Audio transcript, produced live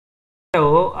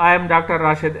I am Dr.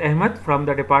 Rashid Ahmed from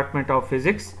the Department of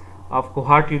Physics of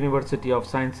Kohat University of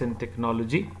Science and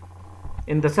Technology.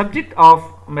 In the subject of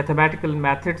Mathematical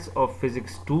Methods of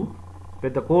Physics 2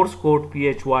 with the course code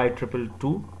PHY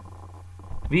 222,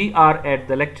 we are at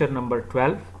the lecture number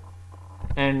 12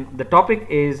 and the topic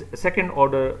is second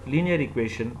order linear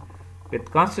equation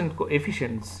with constant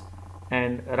coefficients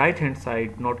and right hand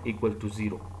side not equal to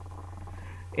 0.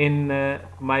 In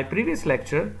my previous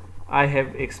lecture, I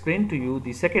have explained to you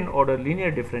the second order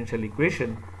linear differential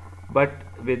equation but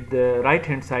with the right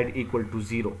hand side equal to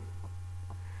 0.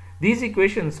 These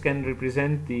equations can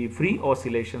represent the free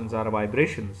oscillations or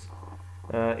vibrations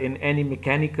in any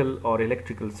mechanical or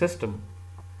electrical system,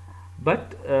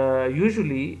 but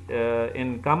usually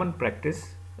in common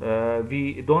practice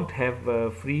we don't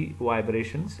have free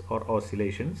vibrations or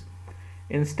oscillations.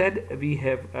 Instead we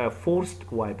have forced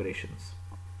vibrations.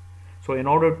 So in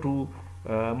order to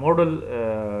model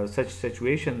such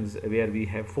situations where we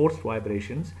have forced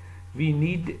vibrations, we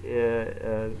need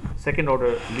second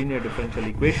order linear differential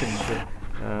equations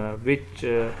which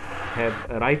have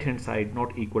a right hand side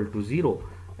not equal to 0,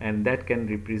 and that can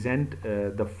represent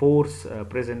the force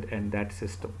present in that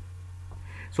system.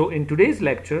 So in today's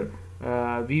lecture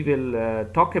we will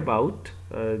talk about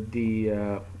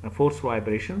the force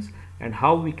vibrations and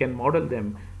how we can model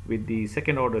them with the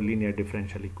second order linear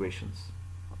differential equations.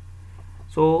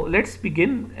 So let's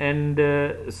begin and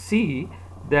see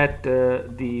that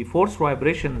the force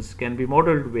vibrations can be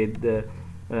modeled with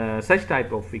such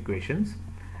type of equations.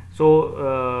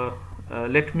 So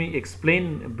let me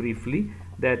explain briefly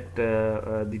that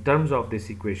the terms of this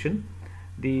equation.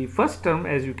 The first term,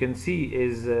 as you can see,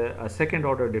 is a second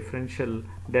order differential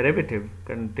derivative,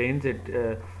 contains it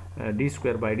d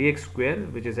square by dx square,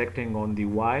 which is acting on the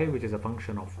y, which is a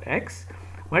function of x,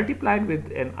 multiplied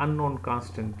with an unknown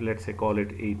constant, let's say call it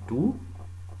a2.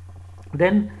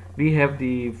 Then we have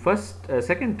the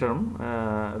second term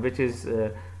which is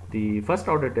the first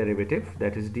order derivative,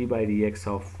 that is d by dx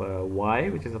of y,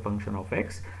 which is a function of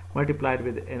x, multiplied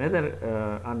with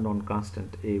another unknown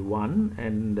constant a1,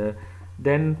 and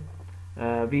then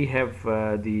we have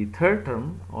the third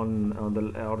term on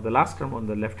the last term on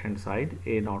the left hand side,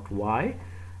 a naught y.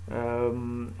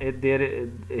 Here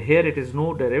it is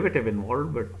no derivative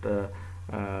involved, but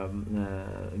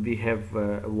we have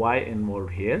y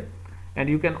involved here, and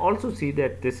you can also see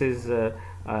that this is a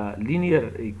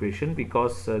linear equation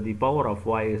because the power of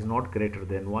y is not greater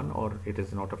than 1, or it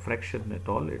is not a fraction at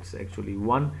all, it's actually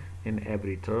 1 in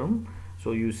every term.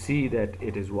 So you see that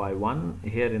it is y1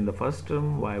 here in the first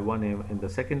term, y1 in the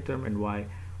second term, and y1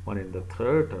 in the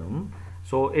third term.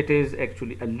 So it is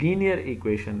actually a linear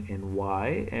equation in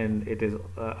y, and it is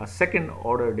a second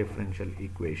order differential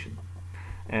equation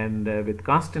and with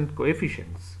constant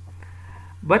coefficients.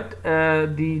 But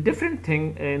the different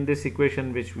thing in this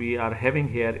equation which we are having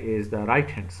here is the right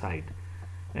hand side,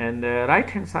 and right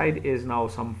hand side is now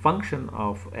some function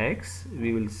of x.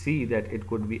 We will see that it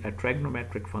could be a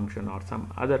trigonometric function or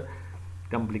some other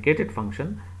complicated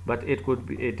function, but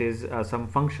it is some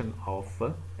function of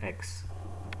x.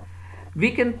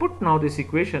 We can put now this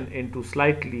equation into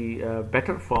slightly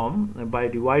better form by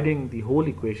dividing the whole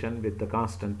equation with the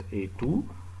constant a2.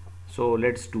 So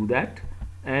let's do that.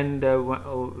 And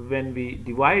when we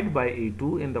divide by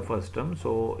a2 in the first term,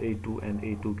 so a2 and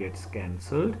a2 gets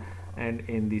cancelled, and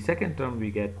in the second term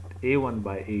we get a1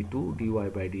 by a2 dy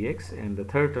by dx, and the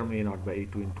third term a0 by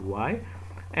a2 into y,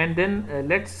 and then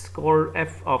let's call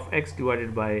f of x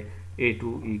divided by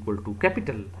a2 equal to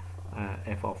capital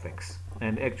f of x,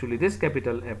 and actually this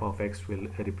capital f of x will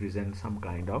represent some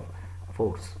kind of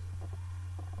force.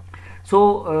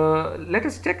 So let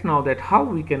us check now that how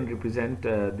we can represent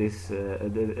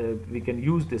we can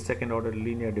use this second order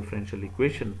linear differential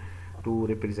equation to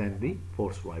represent the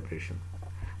force vibration.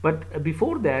 But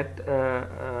before that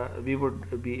we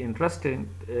would be interested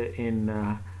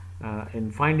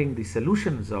in finding the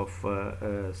solutions of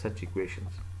such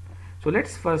equations. So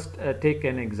let's first take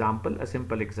an example, a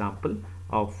simple example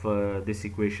of this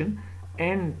equation,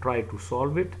 and try to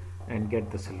solve it and get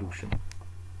the solution.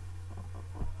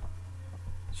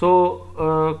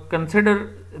 So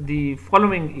consider the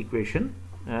following equation.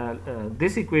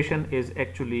 This equation is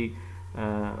actually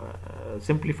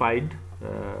simplified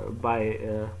by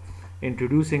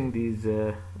introducing these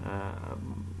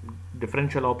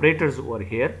differential operators over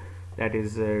here, that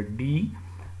is d.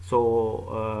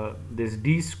 So this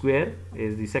d square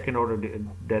is the second order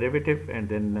derivative, and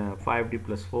then 5d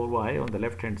plus 4y on the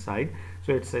left hand side.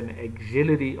 So it's an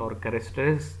auxiliary or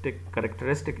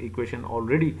characteristic equation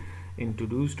already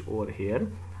introduced over here,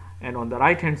 and on the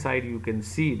right hand side you can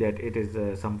see that it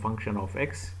is some function of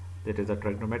x that is a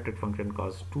trigonometric function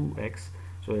cos 2x.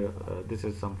 So this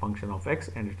is some function of x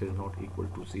and it is not equal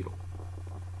to 0.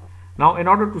 Now in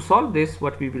order to solve this,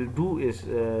 what we will do is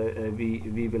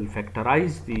we will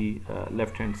factorize the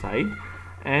left hand side,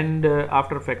 and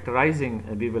after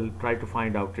factorizing we will try to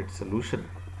find out its solution.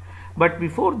 But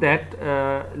before that,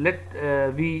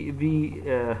 we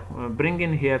bring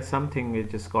in here something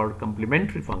which is called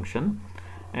complementary function,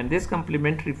 and this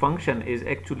complementary function is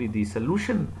actually the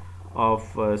solution of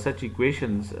such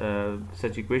equation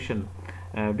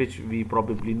which we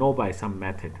probably know by some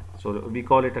method. So we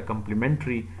call it a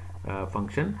complementary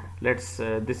function. Let's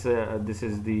this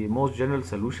is the most general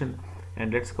solution,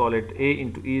 and let's call it a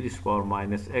into e raised to power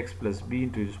minus x plus b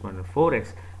into e raised to power minus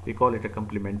 4x. We call it a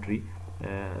complementary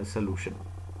solution.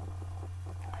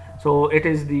 So it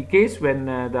is the case when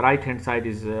the right hand side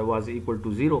was equal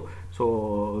to 0.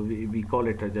 So we call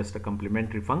it just a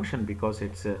complementary function because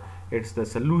it's the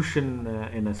solution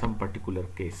in some particular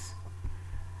case.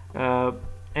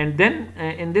 And then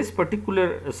in this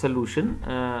particular solution,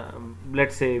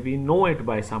 let's say we know it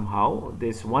by somehow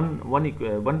this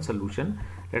one solution.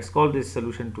 Let's call this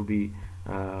solution to be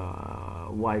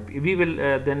yp. We will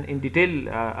then in detail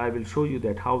I will show you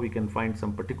that how we can find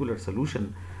some particular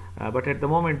solution, but at the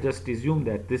moment just assume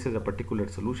that this is a particular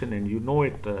solution and you know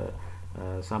it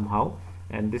somehow,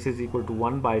 and this is equal to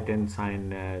 1 by 10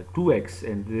 sine 2x,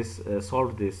 and this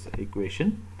solves this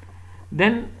equation.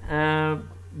 Then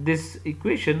this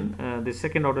equation, the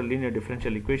second order linear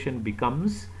differential equation,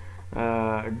 becomes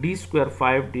d square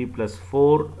 5d plus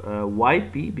 4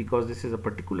 yp, because this is a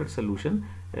particular solution.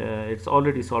 It's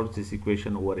already solved this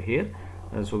equation over here,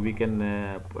 so we can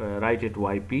write it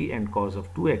yp and cos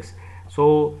of 2x.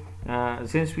 So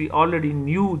since we already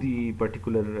knew the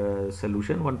particular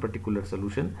solution, one particular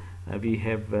solution, we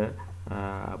have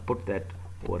put that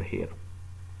over here.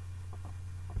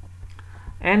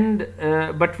 And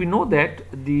but we know that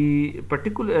the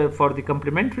particular for the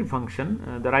complementary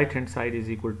function, the right hand side is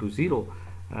equal to 0,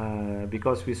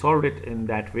 because we solved it in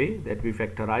that way, that we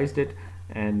factorized it,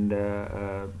 and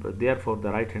therefore the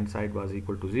right hand side was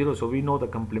equal to 0. So we know the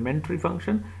complementary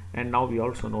function, and now we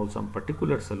also know some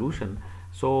particular solution.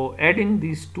 So adding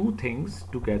these two things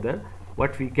together,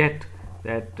 what we get,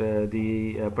 that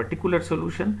the particular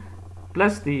solution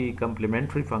plus the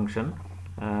complementary function,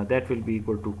 that will be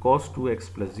equal to cos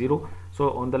 2x plus 0.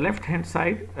 So on the left hand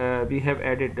side we have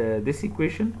added this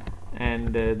equation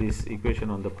and this equation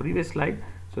on the previous slide.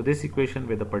 So this equation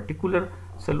with a particular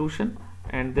solution,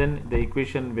 and then the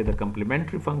equation with a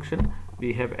complementary function.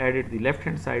 We have added the left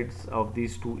hand sides of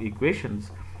these two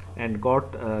equations and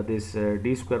got this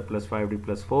d square plus 5d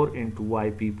plus 4 into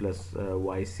yp plus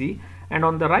yc, and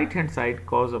on the right hand side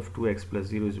cos of 2x plus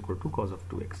 0 is equal to cos of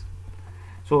 2x.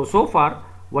 So far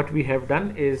what we have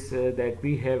done is that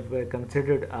we have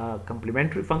considered a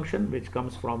complementary function which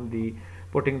comes from the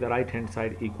putting the right hand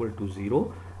side equal to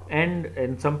 0, and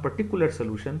in some particular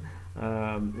solution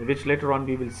which later on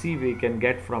we will see we can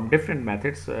get from different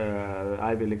methods.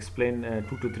 I will explain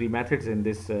 2 to 3 methods in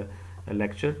this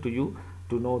lecture to you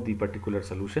to know the particular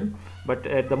solution, but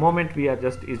at the moment we are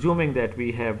just assuming that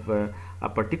we have a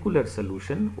particular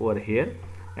solution over here,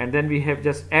 and then we have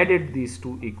just added these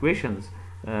two equations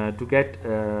to get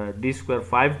d square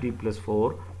 5d plus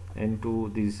 4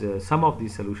 into these sum of the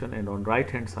solution, and on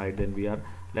right hand side then we are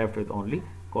left with only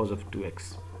cos of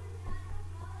 2x.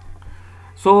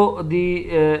 So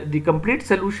the complete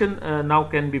solution now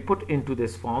can be put into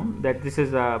this form, that this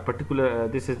is a particular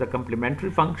this is the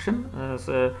complementary function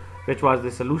which was the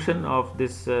solution of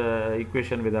this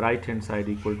equation with the right hand side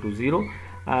equal to 0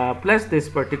 plus this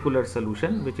particular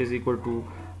solution which is equal to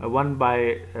 1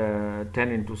 by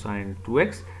 10 into sine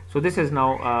 2x. So this is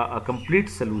now a complete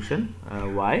solution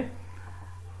y,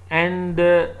 and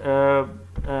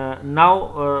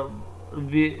now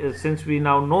since we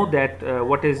now know that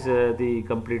what is the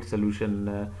complete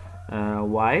solution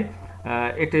y,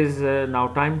 it is now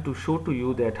time to show to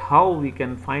you that how we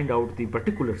can find out the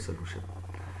particular solution.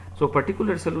 So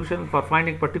particular solution, for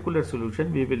finding particular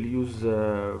solution we will use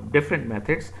different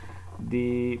methods.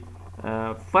 The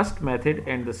first method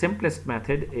and the simplest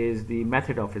method is the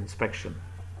method of inspection.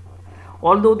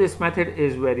 Although this method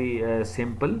is very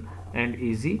simple and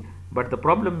easy, but the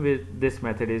problem with this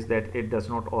method is that it does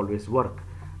not always work.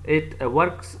 It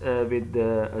works with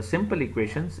simple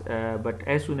equations, but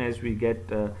as soon as we get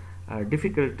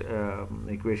difficult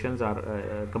equations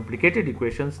or complicated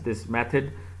equations, this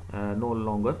method no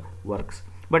longer works.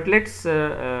 But let's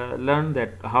learn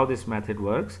that how this method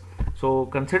works. So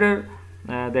consider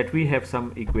that we have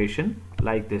some equation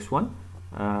like this one.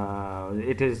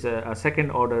 It is a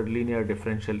second order linear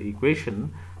differential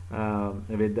equation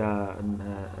with the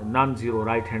non-zero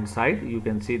right hand side. You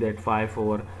can see that 5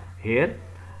 over here.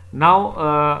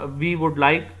 Now we would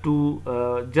like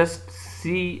to just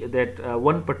see that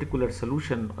one particular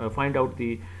solution, find out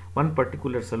the one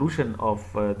particular solution of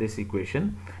this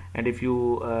equation. And if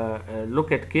you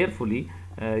look at carefully,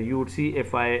 you would see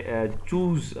if I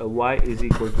choose y is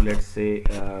equal to, let's say,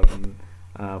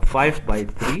 5 by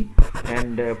 3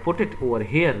 and put it over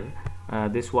here,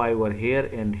 this y over here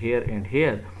and here and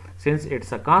here, since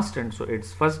it's a constant, so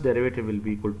its first derivative will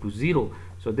be equal to 0,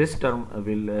 so this term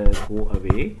will go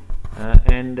away.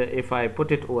 And if I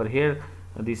put it over here,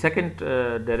 the second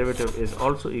derivative is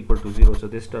also equal to 0, so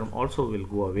this term also will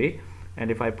go away. And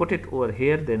if I put it over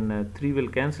here, then 3 will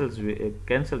cancels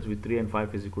with 3, and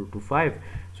 5 is equal to 5.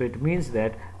 So it means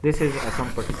that this is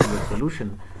some particular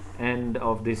solution and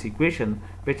of this equation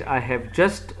which I have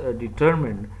just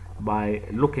determined by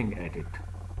looking at it.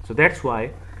 So that's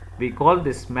why we call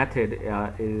this method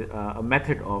a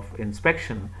method of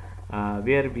inspection,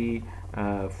 where we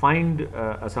find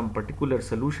some particular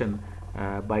solution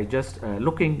by just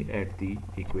looking at the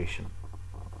equation.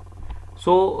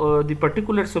 So the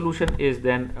particular solution is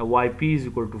then yp is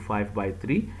equal to 5 by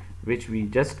 3, which we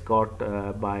just got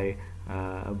by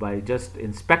just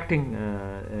inspecting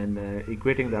and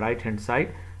equating the right hand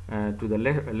side to the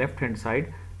left hand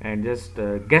side, and just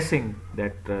guessing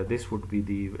that this would be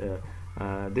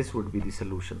the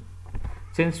solution.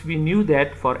 Since we knew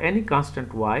that for any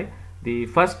constant y, the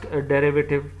first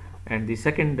derivative and the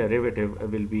second derivative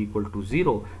will be equal to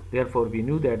 0, therefore we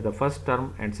knew that the first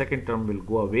term and second term will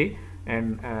go away,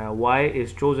 and y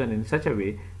is chosen in such a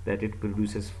way that it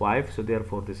produces 5, so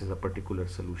therefore this is a particular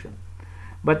solution.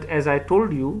 But as I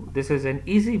told you, this is an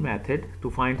easy method to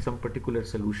find some particular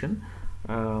solution,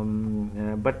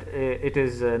 but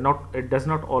it does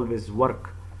not always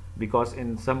work, because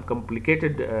in some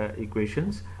complicated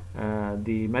equations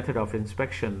the method of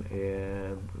inspection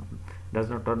does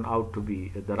not turn out to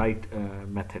be the right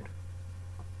method.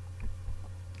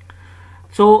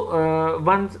 So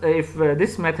once if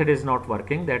this method is not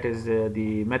working, that is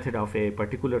the method of a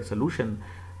particular solution,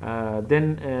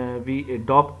 then we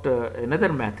adopt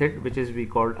another method which is we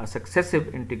call a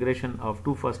successive integration of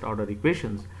two first order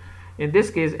equations. In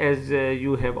this case, as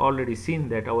you have already seen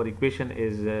that our equation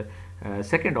is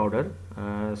second order,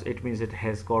 it means it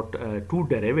has got two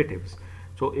derivatives.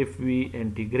 So if we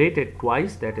integrate it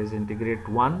twice, that is integrate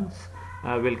once,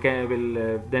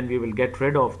 then we will get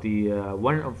rid of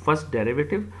the first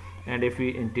derivative, and if we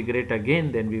integrate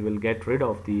again, then we will get rid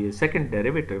of the second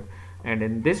derivative, and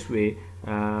in this way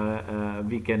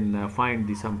we can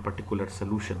find some particular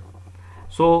solution.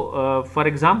 So for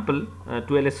example,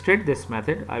 to illustrate this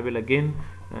method, I will again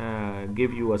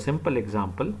give you a simple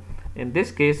example. In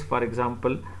this case, for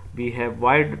example, we have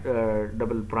y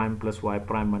double prime plus y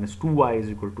prime minus 2y is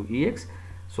equal to ex.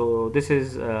 So this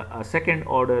is a second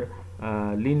order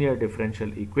linear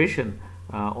differential equation.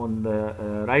 On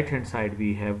the right hand side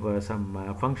we have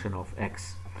some function of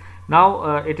x.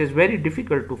 Now it is very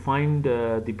difficult to find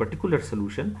the particular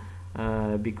solution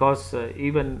because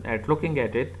even at looking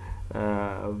at it,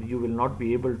 you will not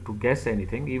be able to guess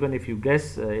anything. Even if you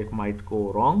guess, it might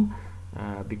go wrong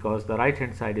because the right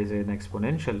hand side is an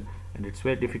exponential, and it's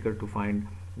very difficult to find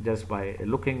just by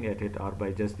looking at it or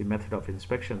by just the method of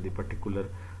inspection the particular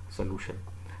solution.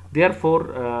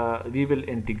 Therefore we will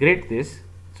integrate this.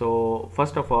 So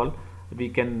first of all, we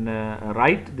can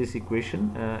write this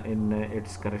equation in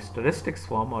its characteristics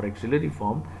form or auxiliary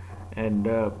form, and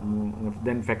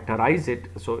then factorize it,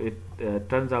 so it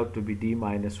turns out to be d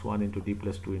minus 1 into d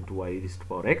plus 2 into y raised to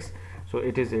power x. So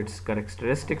it is its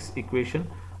characteristics equation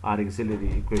or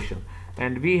auxiliary equation,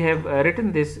 and we have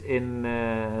written this in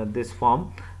this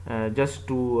form just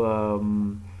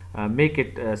to make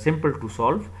it simple to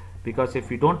solve, because if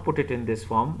we don't put it in this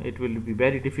form, it will be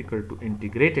very difficult to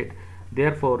integrate it.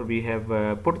 Therefore we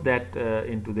have put that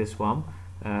into this form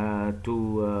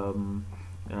to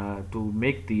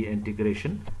make the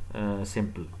integration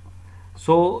simple.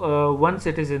 So once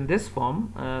it is in this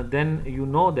form, then you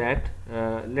know that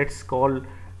let's call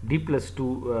d plus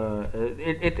 2,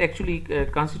 it actually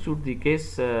constitutes the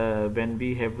case when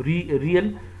we have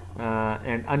real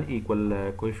and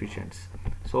unequal coefficients.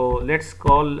 So let's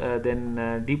call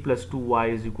then d plus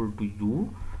 2y is equal to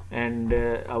u, and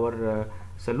our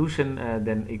solution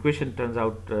then equation turns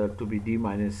out to be d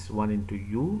minus 1 into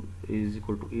u is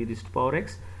equal to e raised to power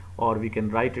x, or we can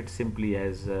write it simply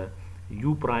as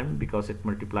u prime, because it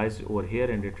multiplies over here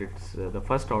and it's the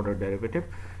first order derivative.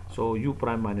 So u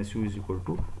prime minus u is equal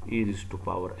to e raised to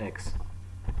power x.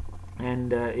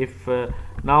 And if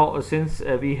now since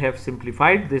we have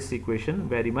simplified this equation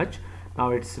very much,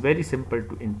 Now it's very simple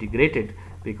to integrate it,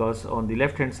 because on the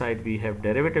left hand side we have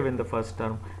derivative in the first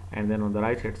term, and then on the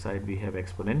right hand side we have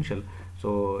exponential.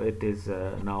 So it is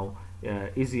now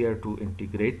easier to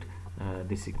integrate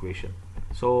this equation.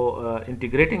 So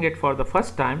integrating it for the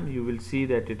first time, you will see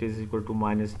that it is equal to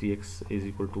minus dx is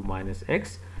equal to minus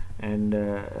x, and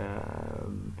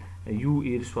u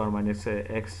e raised to power minus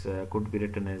x could be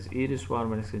written as e raised to power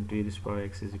minus into e raised to power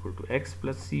x is equal to x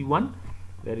plus c1.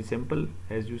 Very simple,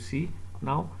 as you see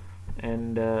now.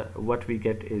 And what we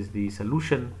get is the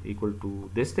solution equal to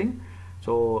this thing,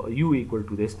 so u equal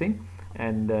to this thing.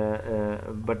 And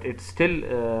but it's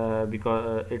still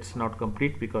because it's not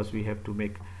complete, because we have to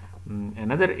make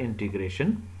another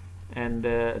integration. And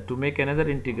to make another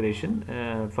integration,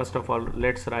 first of all,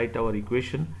 let's write our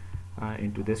equation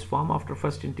into this form. After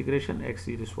first integration, x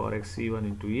e raised to power x c1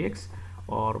 into ex,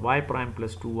 or y prime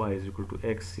plus 2y is equal to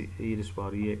x e raised to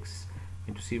power ex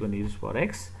into c1 e raised to power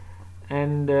x.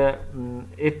 And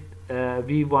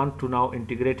we want to now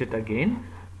integrate it again,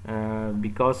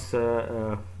 because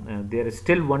there is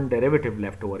still one derivative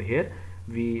left over here.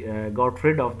 We got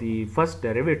rid of the first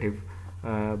derivative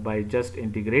by just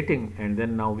integrating, and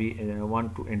then now we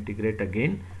want to integrate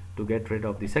again to get rid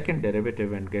of the second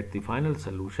derivative and get the final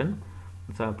solution,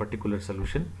 some particular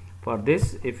solution. For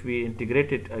this, if we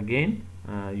integrate it again,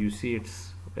 you see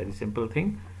it's a very simple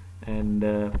thing. And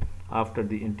after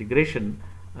the integration,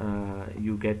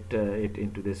 you get it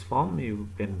into this form. You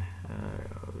can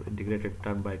integrate it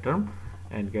term by term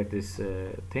and get this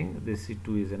thing. This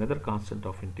C2 is another constant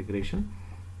of integration.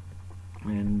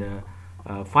 And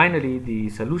finally the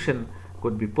solution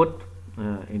could be put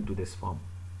into this form.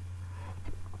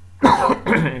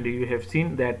 And you have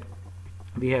seen that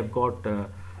we have got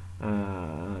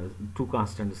two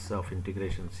constants of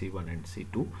integration, c1 and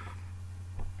c2.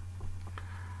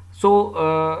 So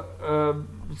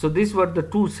so these were the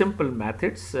two simple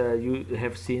methods you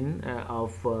have seen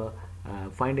of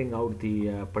finding out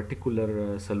the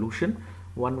particular solution.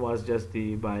 One was just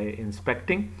by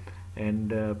inspecting,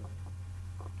 and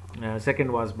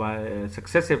second was by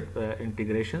successive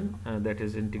integration, that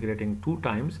is integrating two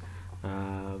times.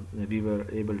 We were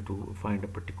able to find a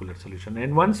particular solution.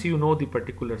 And once you know the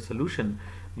particular solution,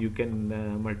 you can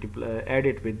add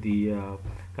it with the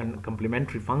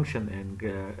complementary function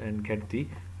and get the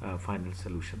final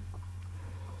solution.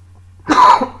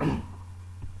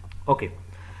 Okay,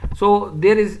 so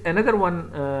there is another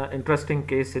one interesting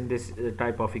case in this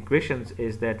type of equations,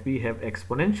 is that we have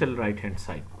exponential right hand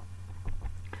side.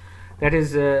 That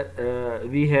is,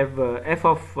 we have f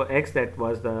of x, that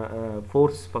was the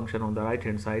force function on the right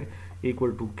hand side,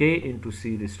 equal to k into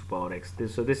c raised to power x.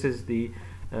 So this is the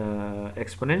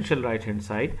exponential right hand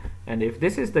side. And if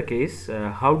this is the case,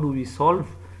 how do we solve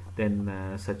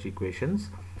then such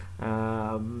equations?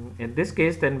 In this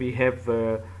case, then we have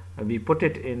we put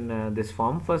it in this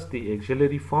form. First, the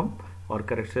auxiliary form or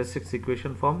characteristics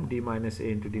equation form, d minus a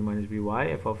into d minus by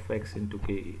f of x into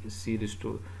k c raised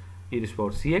to e raised to power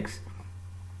cx.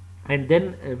 And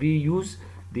then we use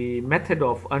the method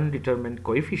of undetermined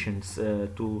coefficients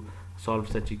to solve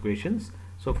such equations.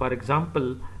 So for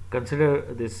example, consider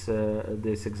this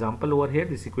this example over here,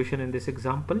 this equation in this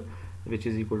example, which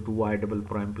is equal to y double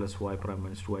prime plus y prime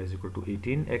minus 2y is equal to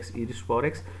 18 x e raised to power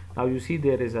x. Now you see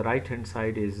there is a right hand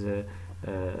side is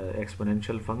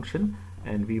exponential function,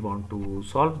 and we want to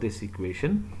solve this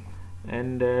equation.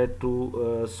 And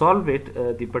to solve it,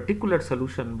 the particular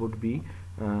solution would be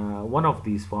one of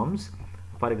these forms.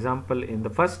 For example, in the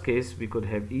first case, we could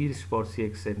have e raised to power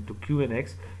cx into q and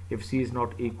x if c is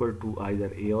not equal to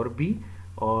either a or b,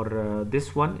 or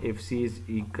this one if c is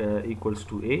equals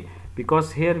to a,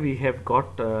 because here we have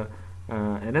got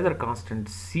another constant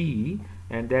c,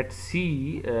 and that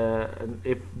c,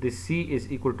 if this c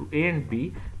is equal to a and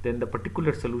b, then the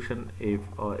particular solution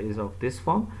is of this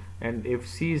form. And if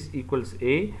c is equals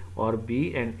a or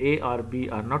b and a or b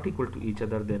are not equal to each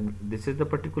other, then this is the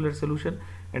particular solution.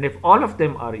 And if all of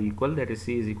them are equal, that is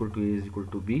c is equal to a is equal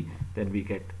to b, then we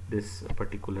get this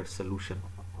particular solution.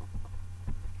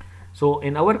 So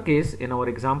in our case, in our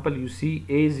example, you see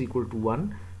a is equal to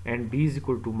 1 and b is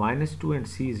equal to minus 2 and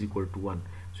c is equal to 1.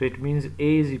 So it means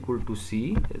a is equal to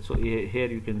c. So here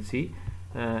you can see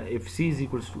if c is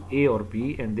equals to a or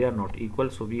b and they are not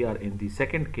equal, so we are in the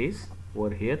second case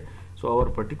over here. So our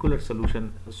particular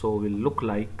solution will look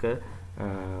like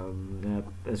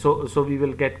so we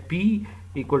will get p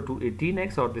equal to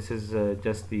 18x, or this is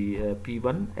just the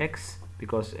p1x,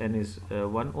 because n is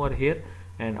 1 over here,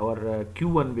 and our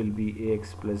q1 will be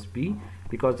ax plus b,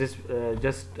 because this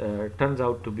just turns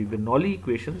out to be Bernoulli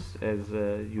equations, as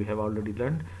you have already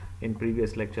learned. in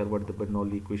previous lecture what the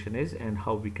Bernoulli equation is and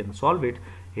how we can solve it.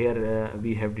 Here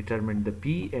we have determined the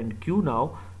P and Q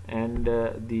now, and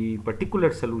the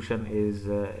particular solution is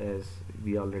as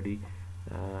we already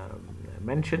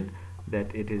mentioned,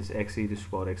 that it is x e raised to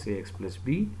power x ax plus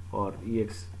b, or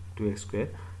ex to x square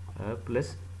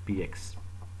plus bx.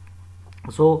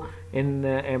 So in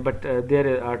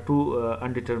there are two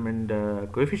undetermined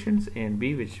coefficients a and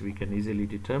b, which we can easily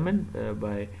determine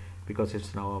by because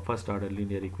it's now a first order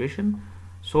linear equation.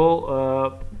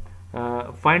 So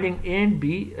finding a and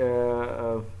b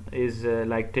is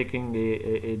like taking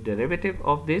a derivative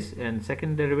of this and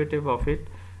second derivative of it,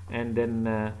 and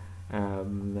then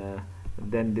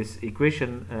this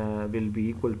equation will be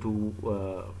equal to,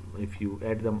 if you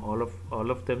add them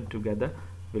all of them together,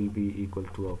 will be equal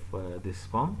to of this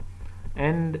form.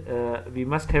 And we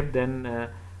must have then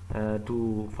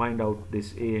to find out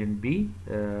this a and b,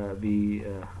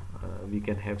 we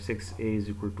can have 6a is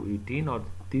equal to 18, or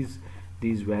these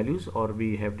values, or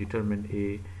we have determined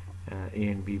a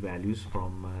and b values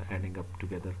from adding up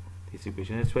together this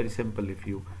equation. It's very simple. If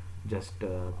you just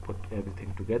put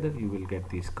everything together, you will get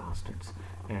these constants,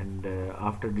 and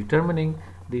after determining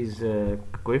these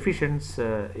coefficients,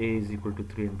 a is equal to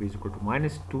 3 and b is equal to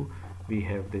 -2, we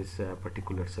have this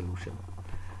particular solution.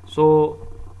 So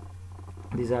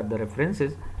these are the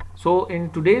references. So in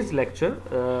today's lecture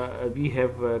we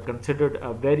have considered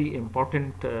a very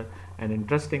important and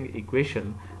interesting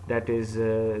equation, that is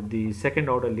the second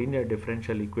order linear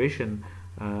differential equation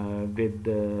with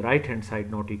the right hand side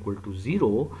not equal to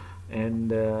 0.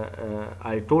 And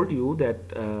I told you that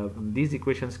these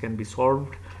equations can be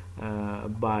solved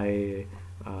by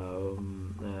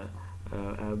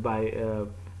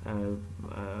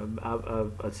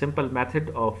a simple method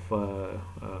of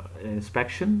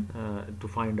inspection to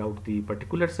find out the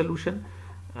particular solution,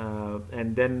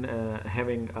 and then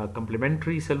having a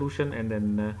complementary solution, and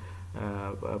then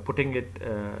putting it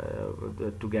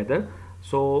together.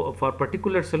 So for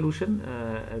particular solution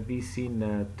we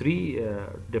seen three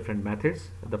different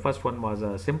methods. The first one was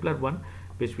a simpler one,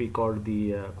 which we called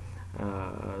the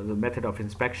method of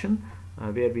inspection,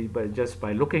 where we just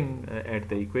by looking at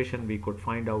the equation we could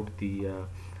find out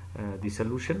the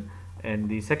solution. And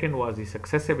the second was the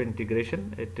successive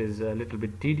integration. It is a little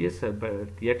bit tedious but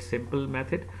yet simple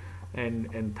method.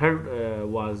 And third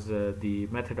was the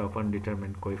method of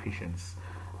undetermined coefficients.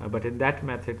 But in that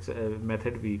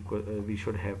method we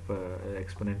should have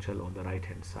exponential on the right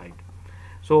hand side.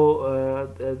 So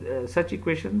such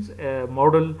equations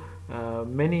model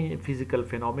many physical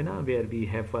phenomena where we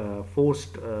have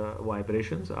forced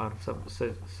vibrations, or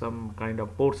some kind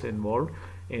of force involved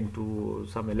into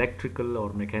some electrical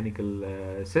or mechanical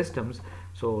systems.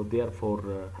 So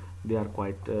therefore they are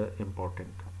quite important.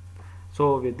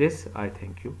 So with this I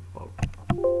thank you all.